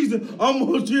last season, I'm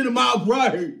going to see him out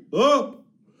right. Oh,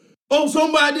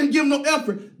 somebody didn't give him no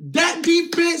effort. That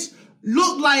defense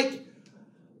looked like,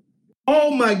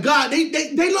 oh my God,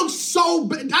 they look so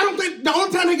bad. I don't think, the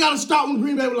only time they got to stop when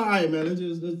Green Bay was like, all right, man,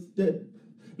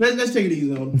 let's take it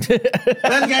easy on them.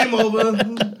 That's game over.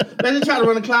 Let's just try to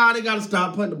run a cloud. They got to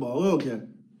stop punting the ball. Okay.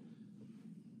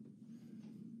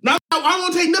 Now, I don't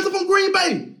want to take nothing from Green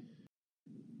Bay.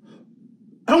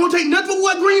 I don't want to take nothing from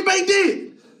what Green Bay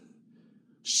did.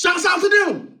 Shouts out to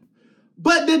them.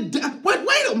 But wait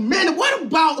a minute. What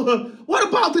about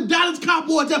the Dallas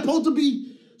Cowboys that's supposed to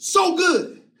be so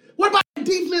good? What about the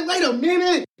defense? Wait a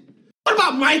minute. What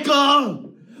about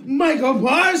Michael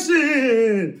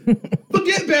Parsons?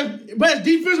 Forget best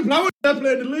defensive player in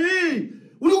the league.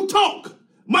 When you talk,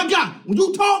 my guy, when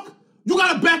you talk, you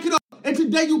got to back it up. And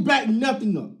today you back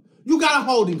nothing up. You got a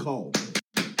holding call.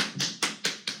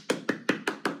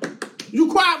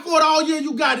 You cried for it all year,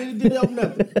 you got it. It didn't help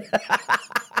nothing.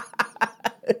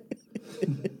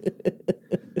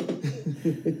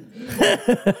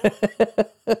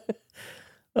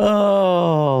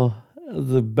 Oh,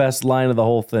 the best line of the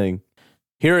whole thing.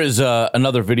 Here is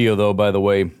another video, though, by the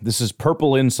way. This is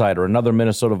Purple Insider, another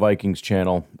Minnesota Vikings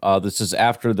channel. This is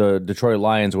after the Detroit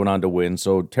Lions went on to win,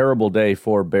 so terrible day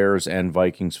for Bears and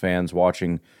Vikings fans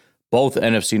watching both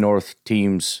NFC North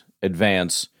teams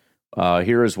advance.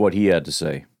 Here is what he had to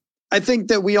say. I think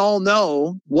that we all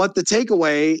know what the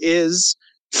takeaway is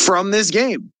from this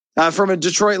game. From a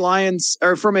Detroit Lions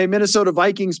or from a Minnesota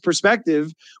Vikings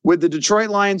perspective, with the Detroit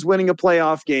Lions winning a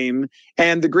playoff game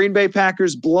and the Green Bay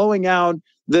Packers blowing out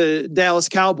the Dallas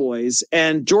Cowboys,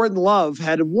 and Jordan Love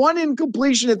had one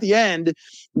incompletion at the end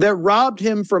that robbed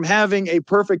him from having a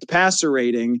perfect passer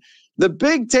rating. The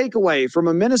big takeaway from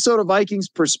a Minnesota Vikings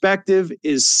perspective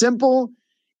is simple.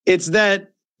 It's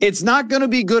that it's not going to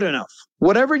be good enough.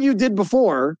 Whatever you did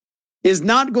before is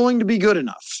not going to be good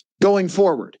enough going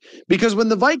forward. Because when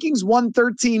the Vikings won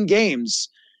 13 games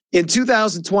in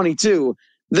 2022,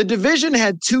 the division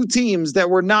had 2 teams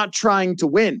that were not trying to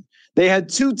win. They had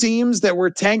 2 teams that were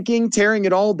tanking, tearing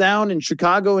it all down in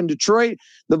Chicago and Detroit.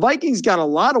 The Vikings got a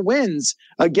lot of wins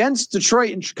against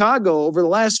Detroit and Chicago over the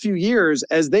last few years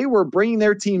as they were bringing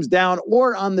their teams down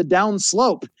or on the down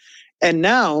slope. And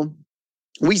now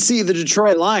we see the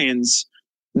Detroit Lions,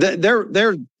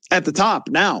 they're at the top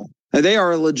now. They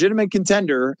are a legitimate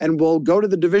contender and will go to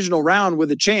the divisional round with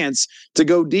a chance to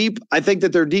go deep. I think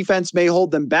that their defense may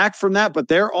hold them back from that, but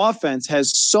their offense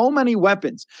has so many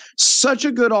weapons, such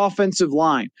a good offensive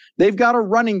line. They've got a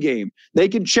running game. They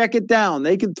can check it down.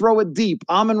 They can throw it deep.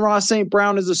 Amon-Ra St.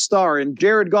 Brown is a star, and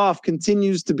Jared Goff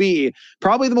continues to be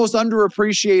probably the most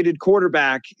underappreciated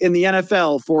quarterback in the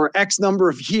NFL for X number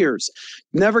of years.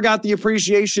 Never got the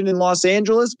appreciation in Los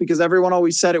Angeles because everyone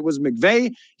always said it was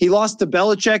McVay. He lost to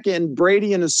Belichick and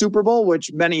Brady in a Super Bowl,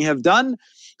 which many have done,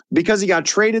 because he got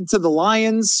traded to the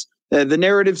Lions. The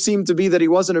narrative seemed to be that he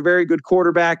wasn't a very good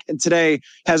quarterback, and today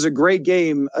has a great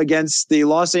game against the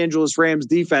Los Angeles Rams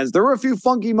defense. There were a few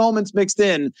funky moments mixed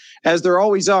in, as there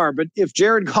always are, but if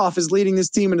Jared Goff is leading this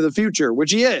team into the future,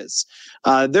 which he is,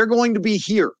 they're going to be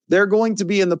here. They're going to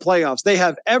be in the playoffs. They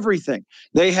have everything.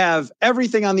 They have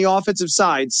everything on the offensive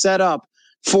side set up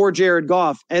for Jared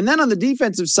Goff. And then on the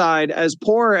defensive side, as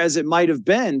poor as it might have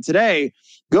been today,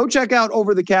 go check out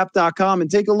overthecap.com and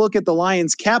take a look at the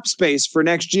Lions cap space for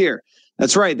next year.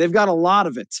 That's right. They've got a lot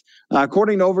of it.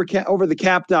 According to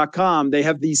overthecap.com, they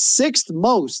have the 6th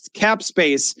most cap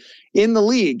space in the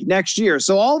league next year.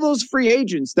 So all those free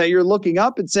agents that you're looking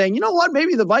up and saying, you know what,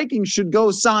 maybe the Vikings should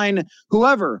go sign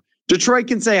whoever, Detroit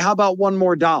can say, how about one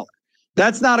more dollar?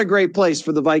 That's not a great place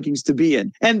for the Vikings to be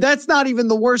in. And that's not even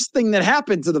the worst thing that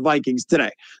happened to the Vikings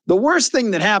today. The worst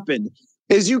thing that happened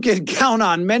is you can count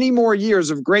on many more years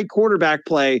of great quarterback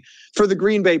play for the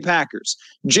Green Bay Packers.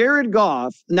 Jordan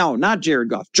Love.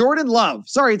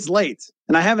 Sorry, it's late.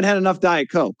 And I haven't had enough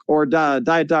Diet Coke or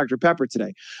Diet Dr. Pepper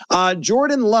today.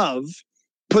 Jordan Love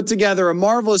put together a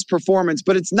marvelous performance,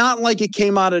 but it's not like it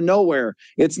came out of nowhere.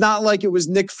 It's not like it was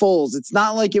Nick Foles. It's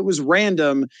not like it was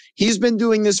random. He's been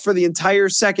doing this for the entire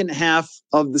second half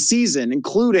of the season,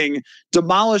 including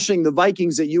demolishing the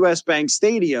Vikings at US Bank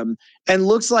Stadium, and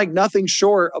looks like nothing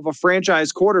short of a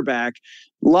franchise quarterback.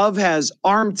 Love has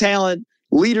arm talent,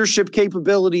 leadership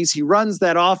capabilities. He runs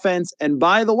that offense. And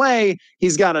by the way,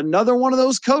 he's got another one of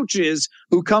those coaches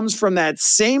who comes from that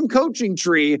same coaching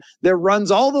tree that runs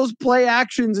all those play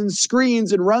actions and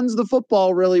screens and runs the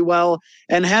football really well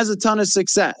and has a ton of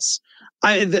success.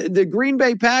 The Green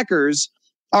Bay Packers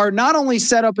are not only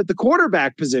set up at the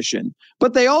quarterback position,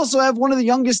 but they also have one of the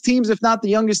youngest teams, if not the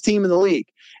youngest team in the league.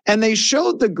 And they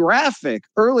showed the graphic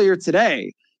earlier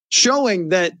today showing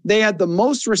that they had the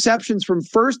most receptions from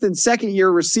first and second year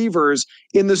receivers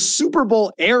in the Super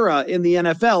Bowl era in the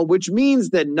NFL, which means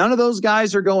that none of those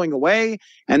guys are going away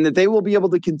and that they will be able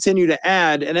to continue to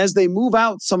add. And as they move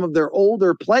out some of their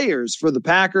older players for the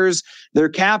Packers, their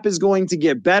cap is going to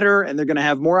get better and they're going to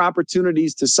have more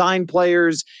opportunities to sign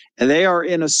players. And they are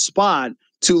in a spot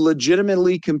to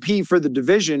legitimately compete for the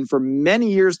division for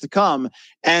many years to come.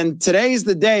 And today's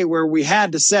the day where we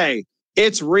had to say,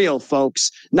 it's real,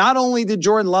 folks. Not only did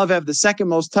Jordan Love have the second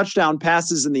most touchdown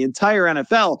passes in the entire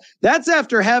NFL, that's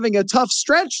after having a tough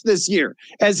stretch this year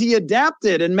as he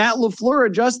adapted and Matt LaFleur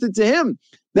adjusted to him.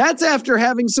 That's after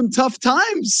having some tough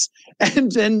times.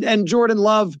 And Jordan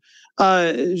Love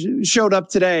showed up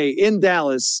today in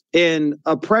Dallas in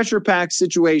a pressure-packed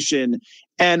situation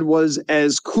and was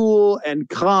as cool and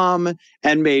calm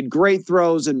and made great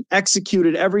throws and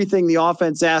executed everything the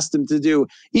offense asked him to do,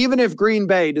 even if Green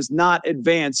Bay does not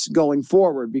advance going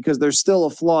forward, because they're still a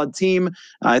flawed team.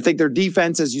 I think their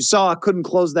defense, as you saw, couldn't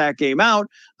close that game out,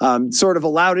 sort of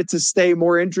allowed it to stay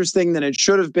more interesting than it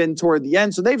should have been toward the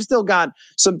end. So they've still got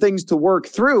some things to work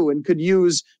through and could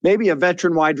use maybe a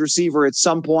veteran wide receiver at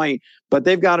some point, but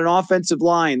they've got an offensive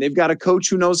line. They've got a coach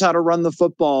who knows how to run the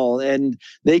football, and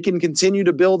they can continue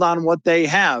to build on what they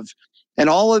have. And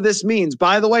all of this means,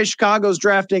 by the way, Chicago's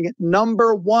drafting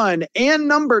number 1 and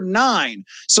number 9.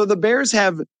 So the Bears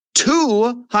have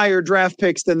 2 higher draft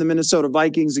picks than the Minnesota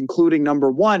Vikings, including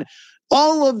number 1.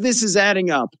 All of this is adding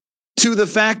up to the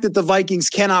fact that the Vikings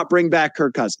cannot bring back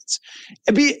Kirk Cousins.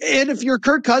 And if you're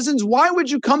Kirk Cousins, why would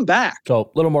you come back?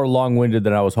 So a little more long-winded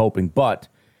than I was hoping, but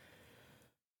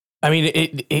I mean,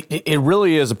 it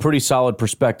really is a pretty solid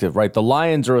perspective, right? The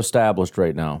Lions are established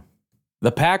right now.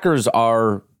 The Packers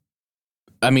are,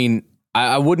 I mean,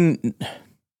 I wouldn't,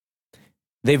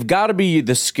 they've got to be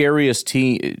the scariest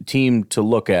team to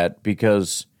look at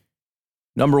because,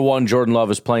 number one, Jordan Love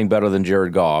is playing better than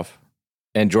Jared Goff,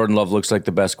 and Jordan Love looks like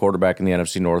the best quarterback in the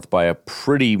NFC North by a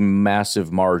pretty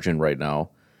massive margin right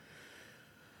now.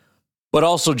 But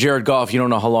also Jared Goff, you don't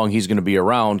know how long he's going to be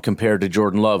around compared to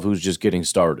Jordan Love, who's just getting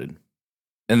started.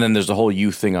 And then there's the whole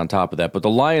youth thing on top of that. But the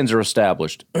Lions are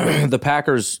established. The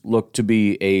Packers look to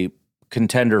be a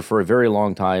contender for a very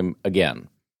long time again.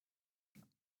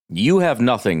 You have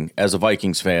nothing as a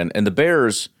Vikings fan, and the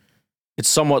Bears, it's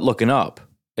somewhat looking up,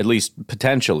 at least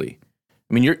potentially.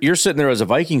 I mean, you're sitting there as a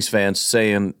Vikings fan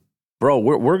saying, bro,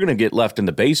 we're going to get left in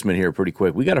the basement here pretty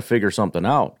quick. We got to figure something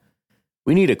out.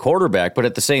 We need a quarterback, but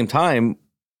at the same time,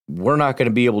 we're not going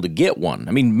to be able to get one.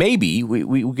 I mean, maybe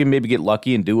we can maybe get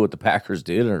lucky and do what the Packers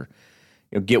did, or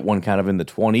get one kind of in the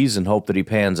 20s and hope that he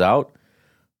pans out.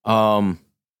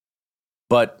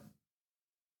 But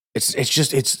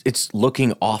it's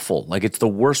looking awful. Like it's the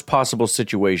worst possible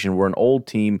situation. We're an old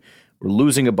team. We're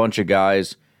losing a bunch of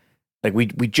guys. Like we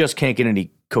just can't get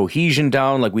any cohesion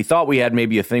down. Like we thought we had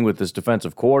maybe a thing with this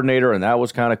defensive coordinator, and that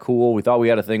was kind of cool. We thought we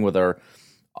had a thing with our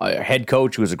head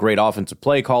coach, who was a great offensive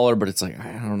play caller, but it's like,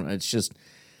 I don't know.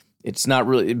 It's not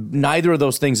really, neither of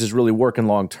those things is really working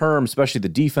long term, especially the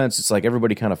defense. It's like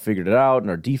everybody kind of figured it out, and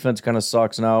our defense kind of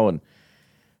sucks now. And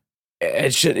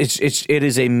it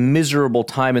is a miserable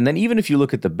time. And then even if you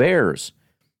look at the Bears,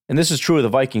 and this is true of the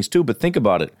Vikings too, but think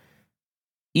about it.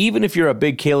 Even if you're a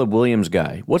big Caleb Williams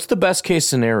guy, what's the best case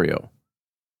scenario?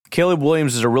 Caleb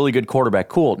Williams is a really good quarterback.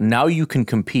 Cool. Now you can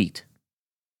compete.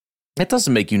 That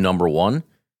doesn't make you number 1.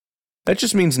 That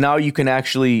just means now you can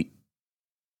actually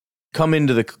come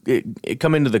into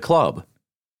the club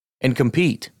and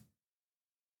compete.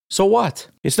 So what?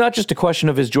 It's not just a question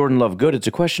of is Jordan Love good, it's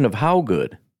a question of how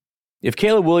good. If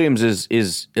Caleb Williams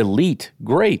is elite,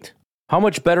 great. How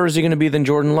much better is he going to be than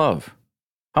Jordan Love?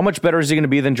 How much better is he going to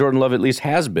be than Jordan Love at least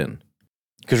has been?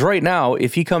 Because right now,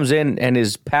 if he comes in and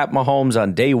is Pat Mahomes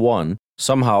on day one,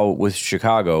 somehow with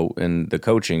Chicago and the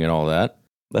coaching and all that,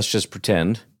 let's just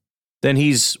pretend, then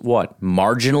he's, what,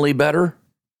 marginally better?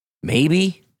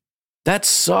 Maybe? That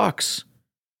sucks.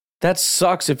 That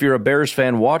sucks if you're a Bears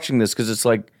fan watching this, because it's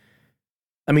like,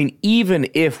 I mean, even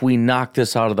if we knock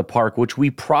this out of the park, which we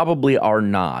probably are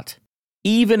not,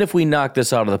 even if we knock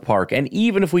this out of the park, and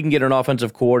even if we can get an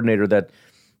offensive coordinator that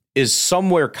is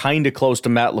somewhere kind of close to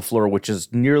Matt LaFleur, which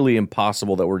is nearly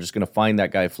impossible that we're just going to find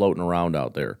that guy floating around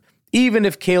out there, even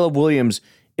if Caleb Williams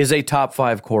is a top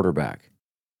 5 quarterback,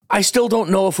 I still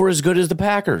don't know if we're as good as the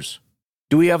Packers.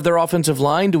 Do we have their offensive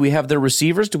line? Do we have their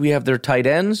receivers? Do we have their tight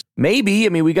ends? Maybe. I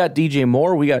mean, we got DJ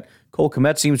Moore. We got Cole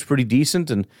Kmet seems pretty decent,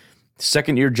 and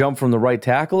second-year jump from the right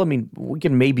tackle. I mean, we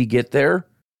can maybe get there,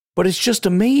 but it's just a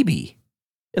maybe,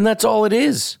 and that's all it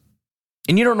is.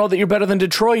 And you don't know that you're better than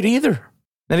Detroit either.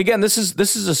 And again, this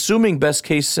is assuming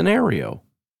best-case scenario.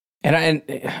 And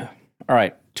all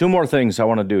right, 2 more things I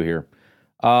want to do here.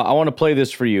 I want to play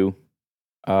this for you.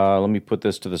 Let me put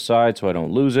this to the side so I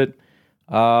don't lose it.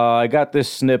 I got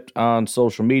this snipped on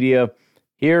social media.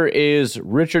 Here is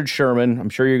Richard Sherman. I'm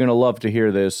sure you're going to love to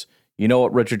hear this. You know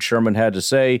what Richard Sherman had to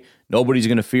say? Nobody's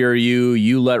going to fear you.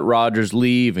 You let Rodgers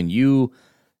leave, and you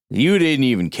didn't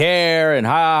even care, and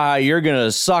you're going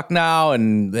to suck now,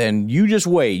 and then you just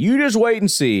wait. You just wait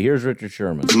and see. Here's Richard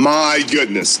Sherman. My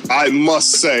goodness, I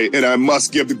must say, and I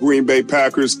must give the Green Bay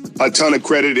Packers a ton of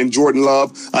credit in Jordan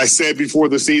Love. I said before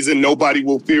the season, nobody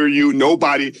will fear you.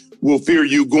 Nobody will fear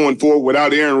you going forward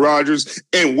without Aaron Rodgers,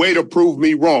 and way to prove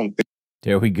me wrong.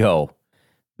 There we go.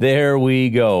 There we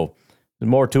go. There's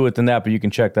more to it than that, but you can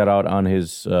check that out on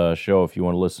his show if you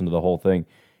want to listen to the whole thing.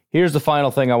 Here's the final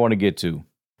thing I want to get to.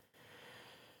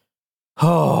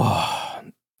 Oh,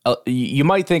 you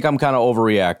might think I'm kind of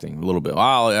overreacting a little bit.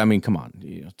 Well, I mean, come on.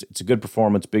 It's a good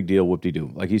performance, big deal,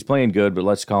 whoop-de-doo. Like, he's playing good, but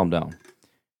let's calm down.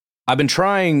 I've been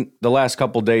trying the last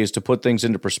couple days to put things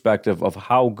into perspective of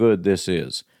how good this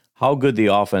is, how good the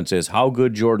offense is, how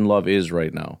good Jordan Love is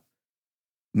right now.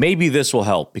 Maybe this will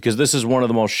help, because this is one of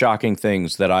the most shocking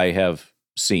things that I have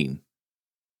seen.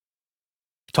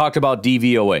 Talked about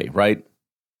DVOA, right?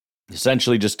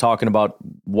 Essentially just talking about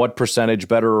what percentage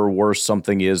better or worse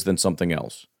something is than something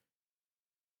else.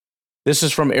 This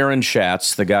is from Aaron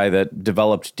Schatz, the guy that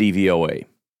developed DVOA.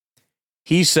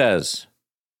 He says,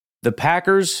 the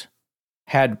Packers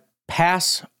had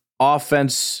pass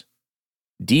offense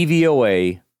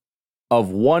DVOA of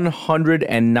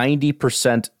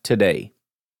 190% today.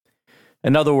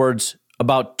 In other words,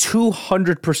 about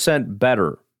 200%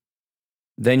 better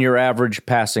than your average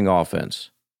passing offense.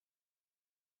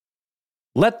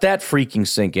 Let that freaking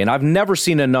sink in. I've never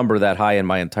seen a number that high in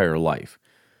my entire life.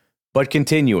 But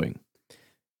continuing,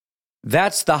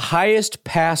 that's the highest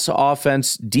pass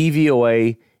offense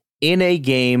DVOA in a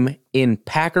game in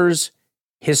Packers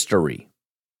history.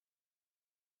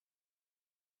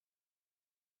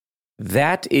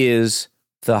 That is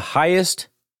the highest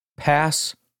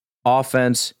pass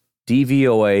offense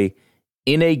DVOA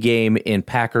in a game in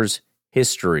Packers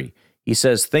history. He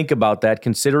says, think about that,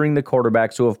 considering the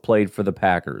quarterbacks who have played for the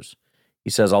Packers.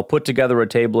 He says, I'll put together a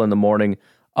table in the morning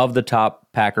of the top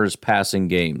Packers passing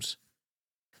games.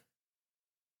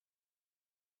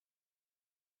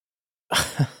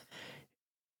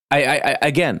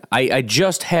 I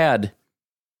just had,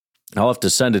 I'll have to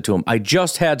send it to him. I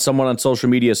just had someone on social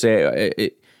media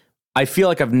say, I feel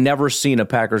like I've never seen a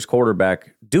Packers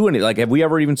quarterback do anything. Like, have we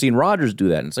ever even seen Rodgers do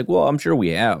that? And it's like, well, I'm sure we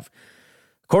have.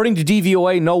 According to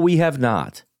DVOA, no, we have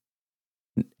not.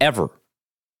 Ever.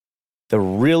 The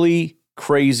really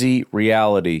crazy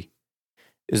reality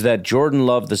is that Jordan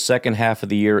Love, the second half of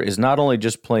the year, is not only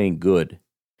just playing good.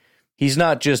 He's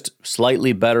not just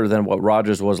slightly better than what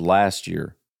Rodgers was last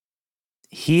year.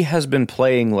 He has been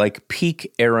playing like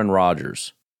peak Aaron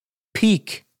Rodgers.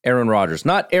 Peak Aaron Rodgers.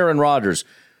 Not Aaron Rodgers.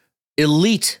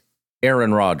 Elite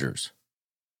Aaron Rodgers.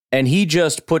 And he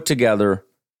just put together,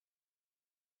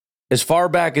 as far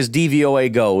back as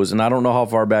DVOA goes, and I don't know how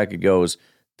far back it goes,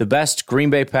 the best Green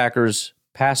Bay Packers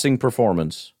passing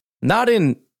performance. Not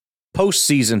in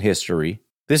postseason history.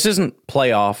 This isn't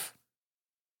playoff.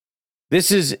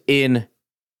 This is in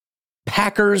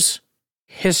Packers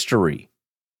history.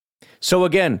 So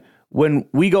again, when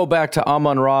we go back to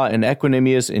Amon-Ra and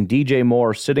Equanimeous and DJ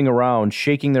Moore sitting around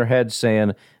shaking their heads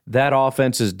saying, that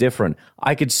offense is different,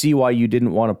 I could see why you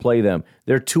didn't want to play them.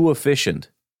 They're too efficient.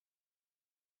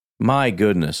 My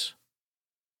goodness.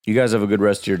 You guys have a good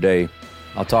rest of your day.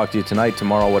 I'll talk to you tonight,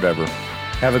 tomorrow, whatever.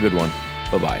 Have a good one.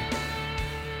 Bye-bye.